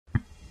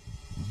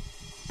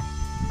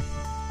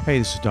Hey,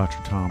 this is Dr.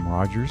 Tom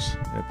Rogers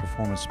at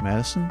Performance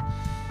Medicine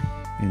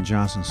in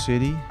Johnson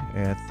City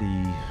at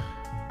the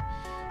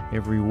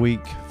every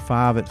week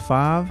 5 at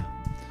 5.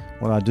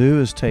 What I do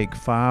is take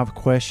 5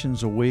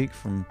 questions a week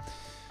from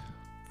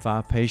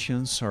 5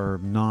 patients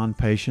or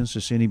non-patients,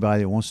 just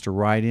anybody that wants to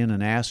write in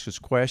and ask us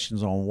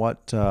questions on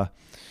what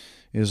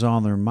is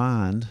on their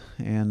mind.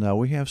 And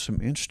we have some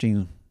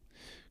interesting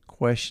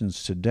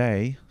questions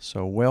today,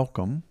 so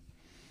welcome.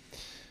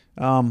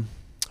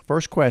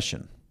 First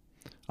question.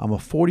 I'm a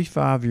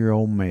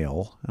 45-year-old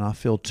male, and I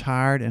feel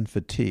tired and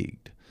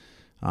fatigued.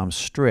 I'm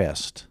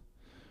stressed.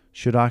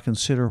 Should I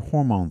consider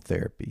hormone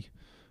therapy?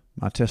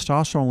 My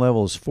testosterone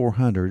level is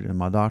 400, and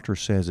my doctor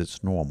says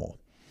it's normal.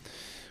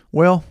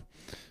 Well,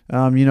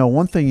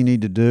 one thing you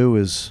need to do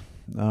is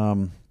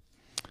find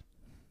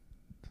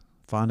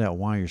out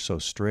why you're so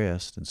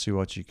stressed and see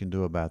what you can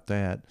do about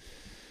that.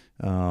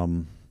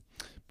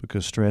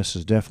 Because stress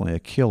is definitely a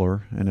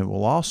killer, and it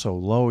will also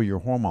lower your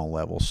hormone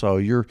level. So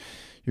you're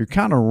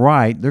kind of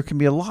right. There can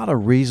be a lot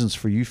of reasons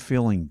for you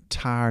feeling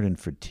tired and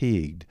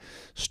fatigued.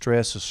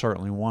 Stress is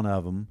certainly one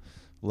of them.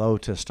 Low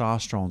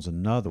testosterone is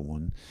another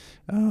one.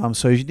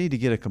 So you need to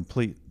get a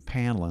complete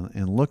panel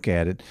and look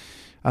at it.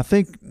 I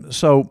think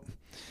so.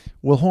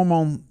 Will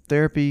hormone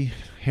therapy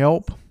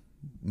help?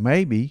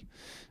 Maybe.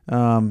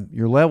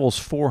 Your level's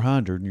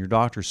 400 and your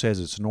doctor says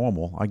it's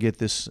normal. I get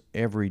this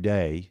every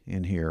day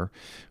in here.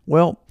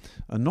 Well,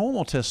 a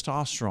normal total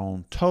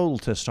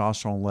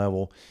testosterone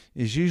level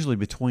is usually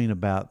between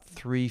about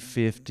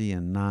 350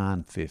 and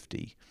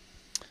 950.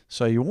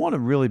 So you want to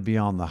really be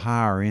on the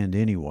higher end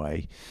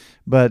anyway.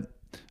 But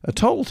a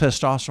total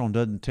testosterone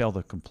doesn't tell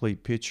the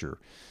complete picture.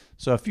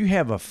 So if you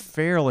have a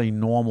fairly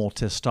normal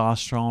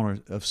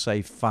testosterone of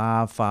say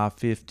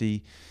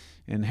 550,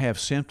 and have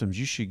symptoms,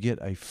 you should get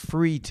a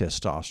free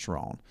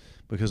testosterone,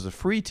 because the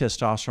free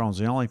testosterone is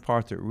the only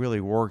part that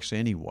really works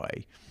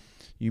anyway.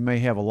 You may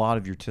have a lot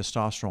of your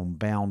testosterone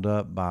bound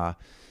up by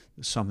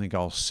something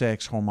called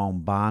sex hormone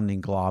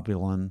binding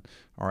globulin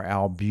or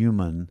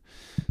albumin.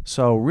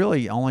 So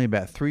really only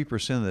about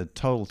 3% of the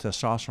total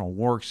testosterone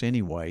works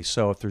anyway.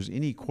 So if there's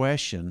any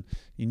question,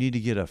 you need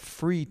to get a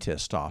free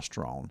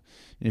testosterone.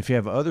 And if you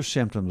have other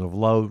symptoms of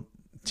low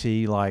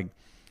T, like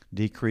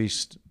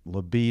decreased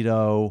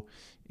libido,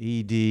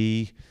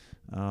 ED,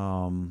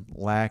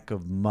 lack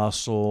of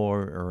muscle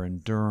or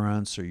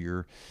endurance, or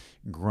you're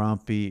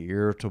grumpy,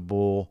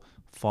 irritable,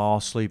 fall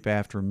asleep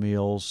after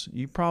meals,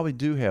 you probably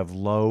do have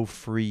low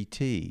free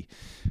T.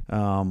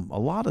 A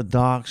lot of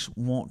docs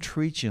won't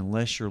treat you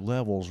unless your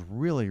level's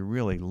really,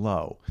 really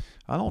low.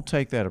 I don't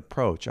take that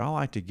approach. I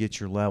like to get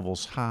your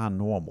levels high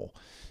normal.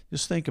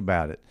 Just think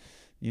about it.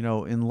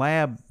 In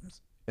lab,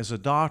 as a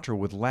doctor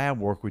with lab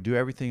work, we do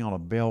everything on a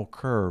bell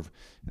curve,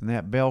 and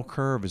that bell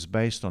curve is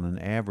based on an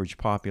average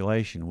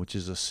population, which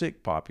is a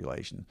sick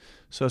population.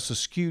 So it's a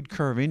skewed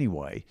curve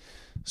anyway.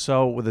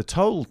 So with a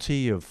total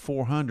T of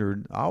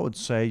 400, I would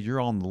say you're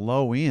on the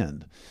low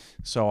end.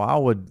 So I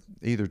would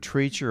either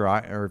treat you,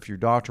 or if your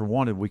doctor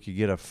wanted, we could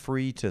get a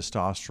free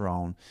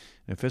testosterone.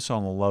 If it's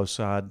on the low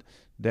side,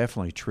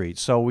 definitely treat.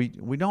 So we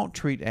don't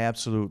treat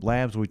absolute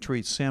labs, we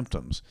treat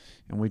symptoms,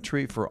 and we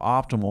treat for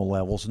optimal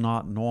levels,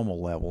 not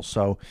normal levels.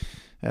 So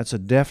that's a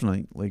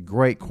definitely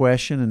great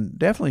question, and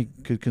definitely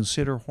could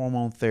consider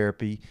hormone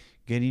therapy,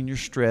 getting your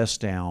stress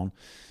down.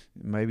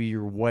 Maybe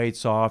your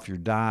weight's off, your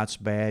diet's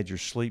bad, your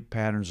sleep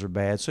patterns are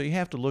bad. So you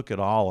have to look at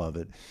all of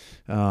it.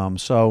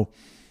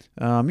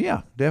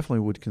 Definitely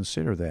would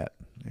consider that.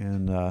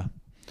 And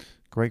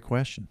great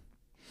question.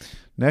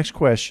 Next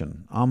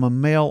question. I'm a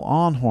male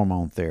on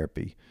hormone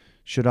therapy.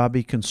 Should I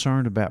be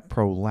concerned about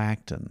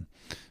prolactin?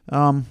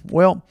 I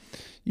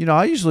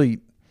usually,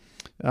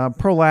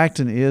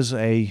 prolactin is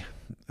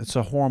it's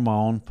a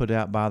hormone put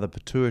out by the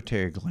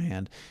pituitary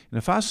gland. And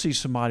if I see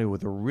somebody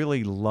with a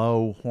really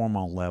low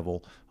hormone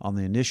level on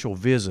the initial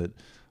visit,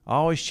 I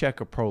always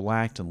check a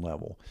prolactin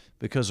level,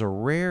 because a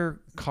rare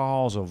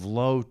cause of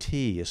low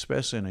T,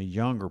 especially in a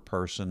younger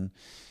person,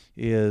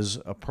 is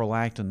a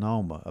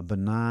prolactinoma, a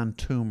benign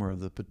tumor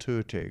of the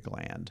pituitary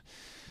gland.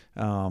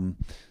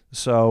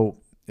 So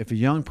if a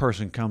young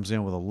person comes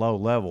in with a low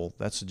level,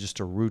 that's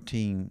just a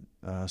routine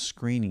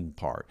screening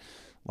part,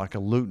 like a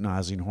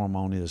luteinizing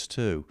hormone is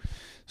too.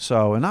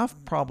 So, and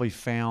I've probably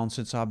found,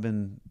 since I've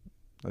been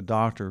a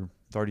doctor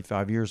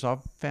 35 years,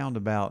 I've found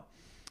about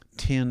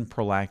 10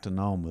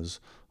 prolactinomas,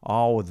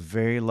 all with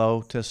very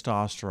low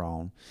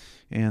testosterone.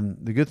 And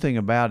the good thing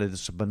about it,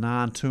 it's a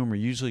benign tumor,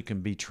 usually can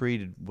be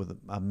treated with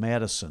a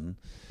medicine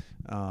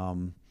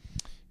and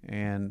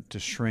to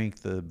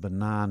shrink the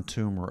benign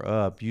tumor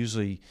up.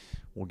 Usually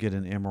we'll get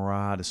an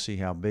MRI to see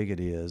how big it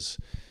is.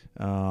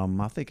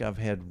 I think I've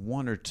had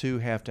 1 or 2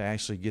 have to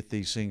actually get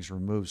these things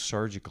removed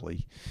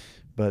surgically.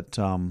 But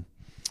and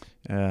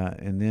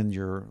then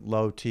your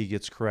low T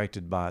gets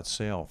corrected by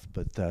itself.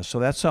 But so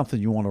that's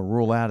something you want to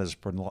rule out as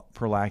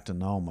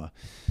prolactinoma.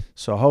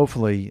 So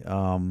hopefully,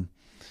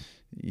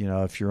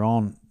 if you're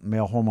on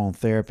male hormone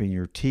therapy and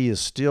your T is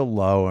still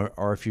low,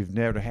 or if you've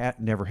never had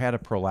a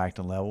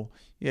prolactin level,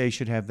 you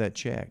should have that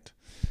checked.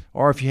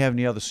 Or if you have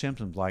any other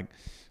symptoms like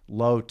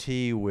low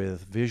T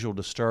with visual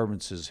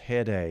disturbances,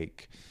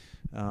 headache,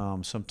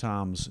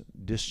 sometimes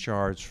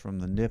discharge from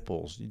the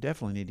nipples, you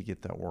definitely need to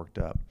get that worked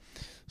up.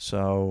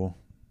 So,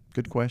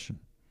 good question.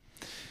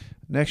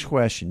 Next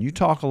question. You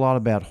talk a lot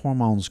about low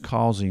hormones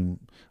causing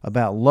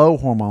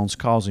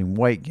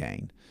weight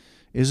gain.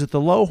 Is it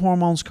the low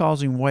hormones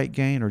causing weight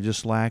gain or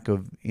just lack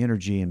of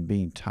energy and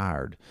being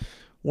tired?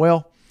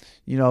 Well,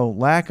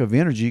 lack of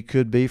energy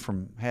could be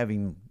from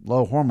having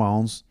low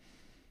hormones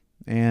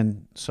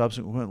and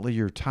subsequently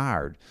you're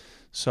tired.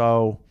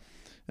 So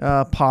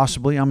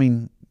possibly,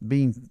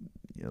 being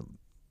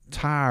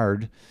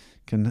tired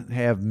can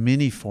have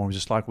many forms,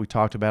 just like we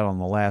talked about on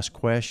the last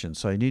question.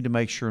 So you need to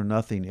make sure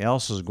nothing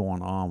else is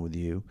going on with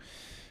you,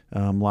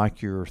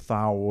 like your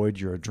thyroid,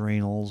 your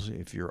adrenals,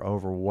 if you're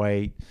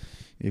overweight,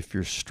 if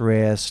you're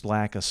stressed,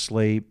 lack of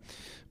sleep.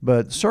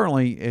 But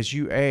certainly as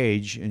you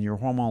age and your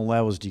hormone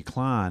levels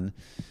decline,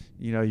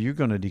 you're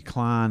going to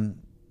decline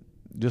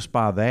just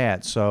by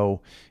that.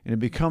 So, and it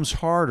becomes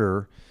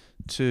harder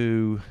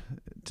to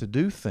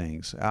do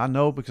things. I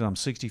know because I'm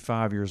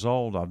 65 years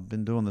old. I've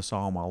been doing this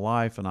all my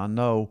life, and I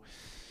know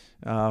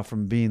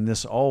from being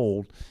this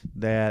old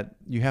that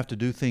you have to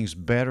do things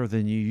better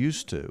than you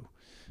used to.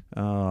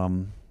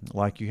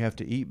 Like you have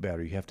to eat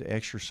better, you have to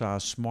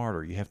exercise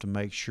smarter, you have to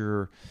make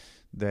sure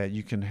that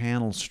you can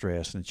handle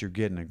stress and that you're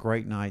getting a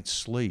great night's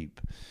sleep.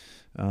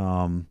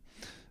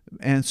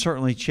 And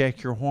certainly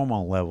check your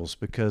hormone levels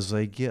because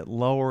they get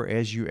lower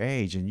as you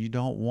age, and you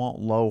don't want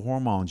low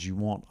hormones. You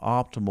want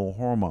optimal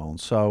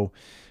hormones. So,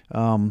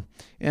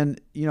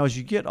 as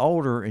you get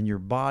older and your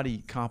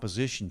body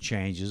composition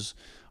changes,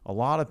 a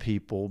lot of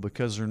people,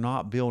 because they're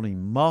not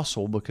building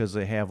muscle because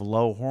they have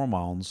low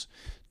hormones,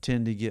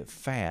 tend to get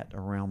fat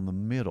around the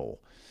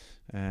middle.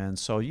 And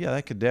so,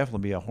 that could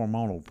definitely be a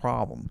hormonal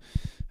problem.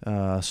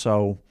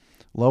 So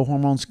low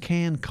hormones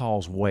can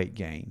cause weight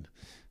gain.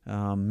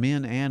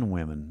 Men and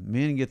women.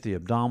 Men get the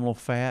abdominal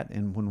fat,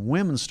 and when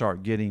women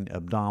start getting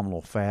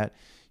abdominal fat,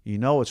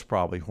 it's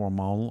probably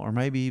hormonal or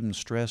maybe even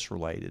stress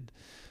related.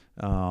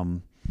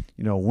 Women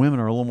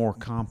are a little more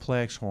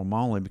complex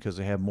hormonally because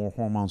they have more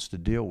hormones to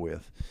deal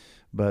with,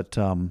 but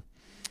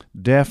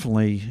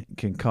definitely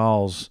can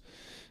cause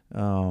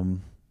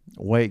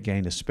weight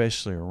gain,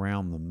 especially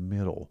around the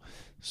middle.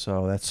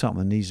 So that's something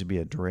that needs to be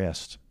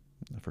addressed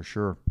for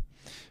sure.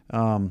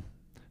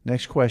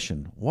 Next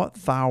question. What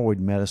thyroid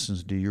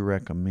medicines do you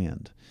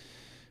recommend?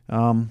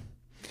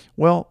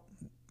 Well,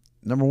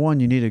 number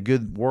one, you need a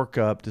good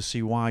workup to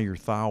see why your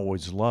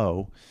thyroid's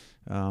low.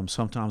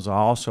 Sometimes I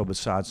also,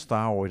 besides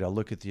thyroid, I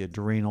look at the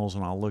adrenals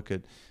and I look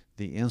at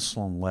the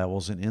insulin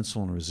levels and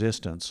insulin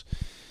resistance.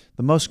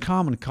 The most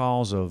common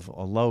cause of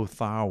a low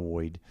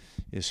thyroid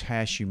is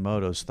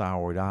Hashimoto's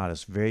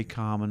thyroiditis. Very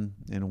common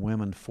in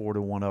women,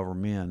 4-1 over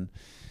men.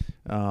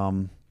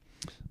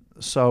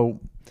 So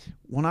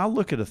when I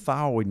look at a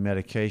thyroid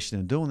medication,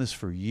 and doing this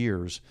for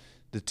years,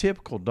 the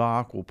typical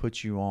doc will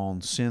put you on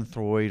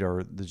Synthroid,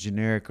 or the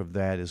generic of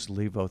that is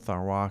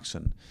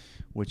levothyroxine,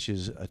 which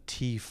is a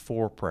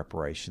T4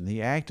 preparation.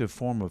 The active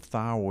form of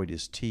thyroid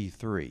is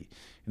T3.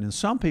 And in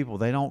some people,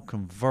 they don't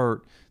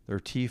convert their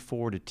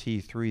T4 to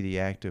T3, the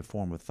active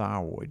form of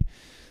thyroid.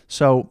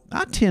 So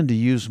I tend to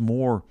use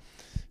more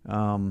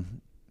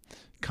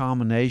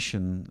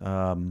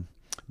combination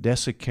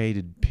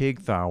desiccated pig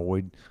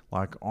thyroid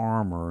like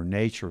Armour or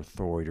Nature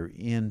Thyroid or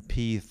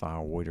NP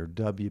thyroid or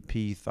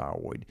WP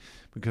thyroid,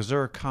 because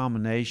they're a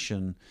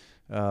combination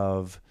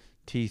of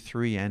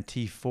T3 and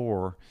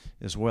T4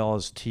 as well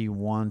as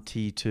T1,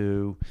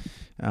 T2.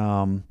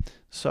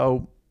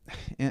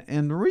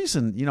 And the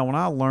reason, when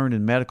I learned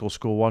in medical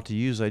school what to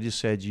use, they just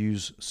said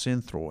use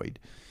Synthroid,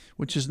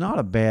 which is not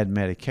a bad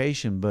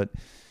medication. But,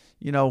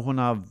 when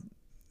I've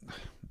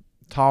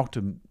talked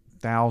to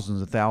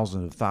thousands and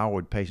thousands of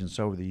thyroid patients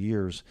over the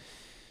years,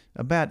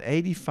 about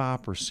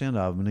 85%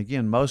 of them, and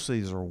again, most of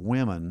these are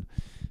women,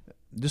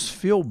 just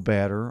feel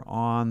better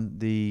on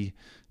the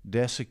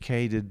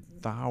desiccated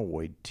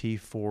thyroid T4,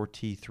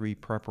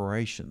 T3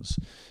 preparations.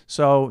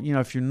 So,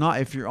 if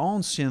you're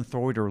on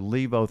Synthroid or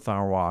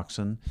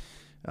levothyroxine,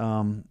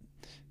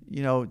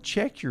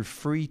 check your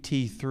free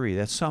T3.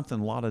 That's something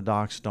a lot of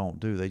docs don't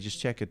do. They just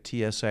check a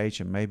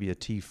TSH and maybe a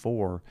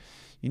T4.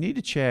 You need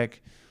to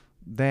check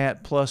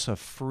that plus a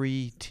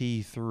free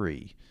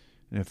T3.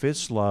 And if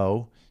it's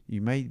low,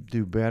 you may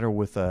do better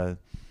with a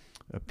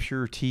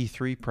pure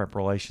T3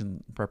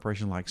 preparation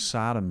like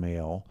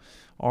Cytomel,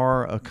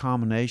 or a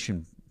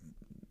combination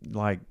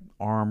like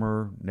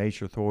Armour,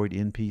 Nature Thyroid,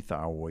 NP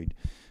thyroid.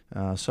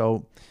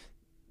 So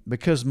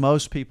because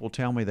most people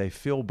tell me they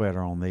feel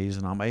better on these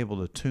and I'm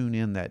able to tune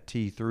in that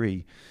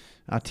T3,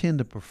 I tend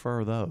to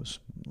prefer those.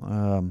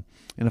 And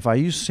if I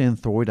use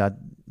Synthroid, I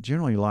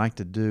generally like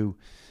to do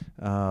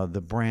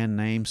the brand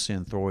name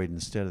Synthroid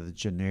instead of the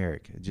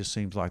generic. It just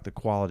seems like the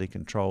quality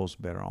control is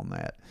better on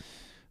that.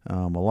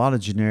 A lot of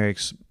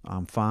generics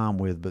I'm fine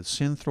with, but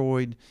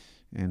Synthroid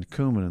and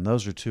Coumadin,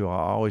 those are two I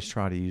always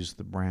try to use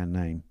the brand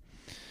name.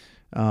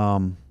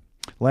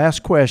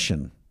 Last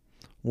question.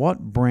 What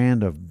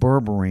brand of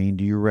berberine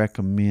do you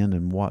recommend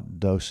and what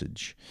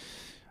dosage?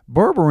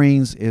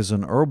 Berberines is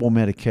an herbal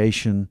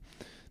medication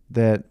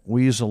that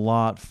we use a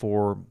lot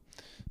for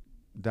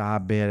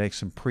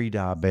diabetics and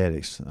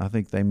pre-diabetics. I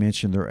think they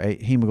mentioned their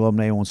hemoglobin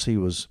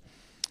A1C was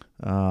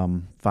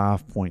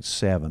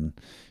 5.7,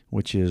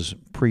 which is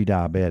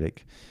pre-diabetic.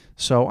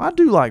 So I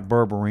do like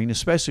berberine,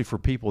 especially for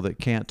people that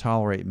can't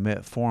tolerate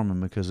metformin,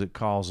 because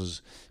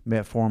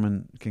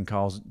metformin can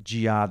cause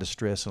GI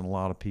distress in a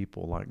lot of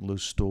people, like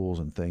loose stools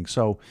and things.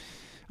 So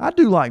I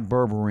do like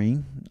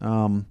berberine.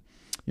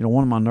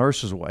 One of my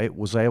nurses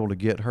was able to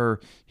get her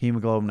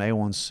hemoglobin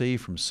A1C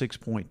from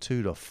 6.2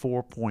 to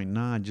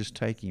 4.9 just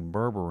taking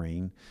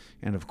berberine,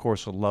 and of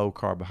course a low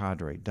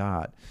carbohydrate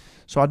diet.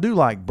 So I do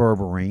like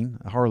berberine.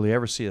 I hardly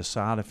ever see a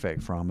side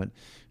effect from it,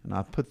 and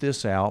I put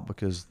this out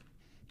because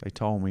they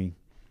told me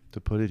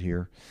to put it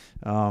here.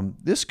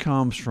 This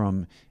comes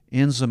from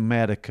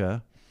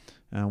Enzymedica,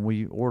 and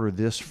we ordered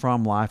this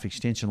from Life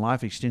Extension.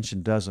 Life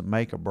Extension doesn't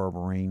make a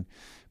berberine,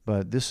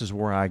 but this is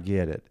where I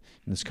get it.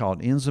 And it's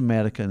called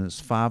Enzymedica, and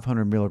it's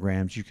 500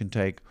 milligrams. You can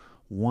take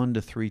 1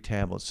 to 3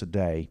 tablets a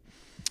day.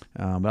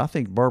 But I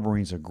think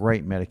berberine is a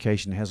great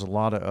medication. It has a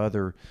lot of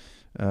other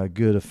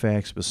good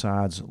effects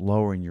besides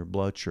lowering your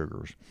blood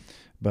sugars.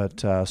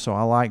 But so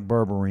I like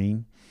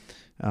berberine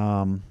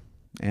and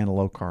a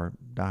low-carb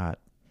diet.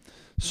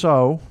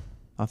 So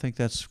I think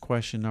that's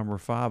question number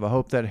 5. I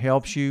hope that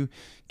helps you.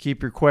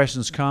 Keep your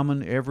questions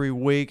coming every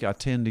week. I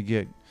tend to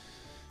get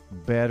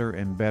better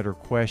and better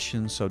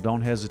questions, so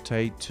don't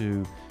hesitate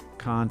to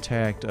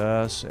contact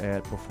us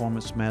at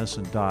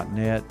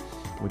performancemedicine.net.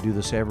 We do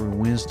this every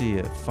Wednesday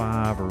at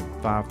 5 or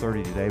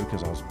 5:30 today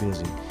because I was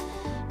busy.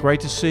 Great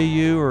to see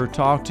you or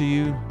talk to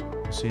you.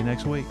 See you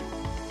next week.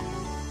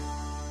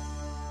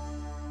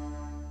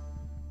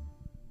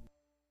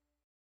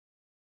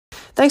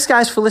 Thanks,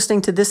 guys, for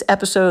listening to this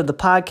episode of the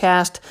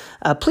podcast.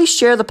 Please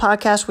share the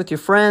podcast with your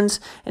friends.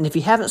 And if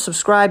you haven't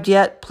subscribed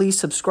yet, please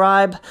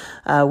subscribe.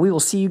 We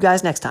will see you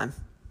guys next time.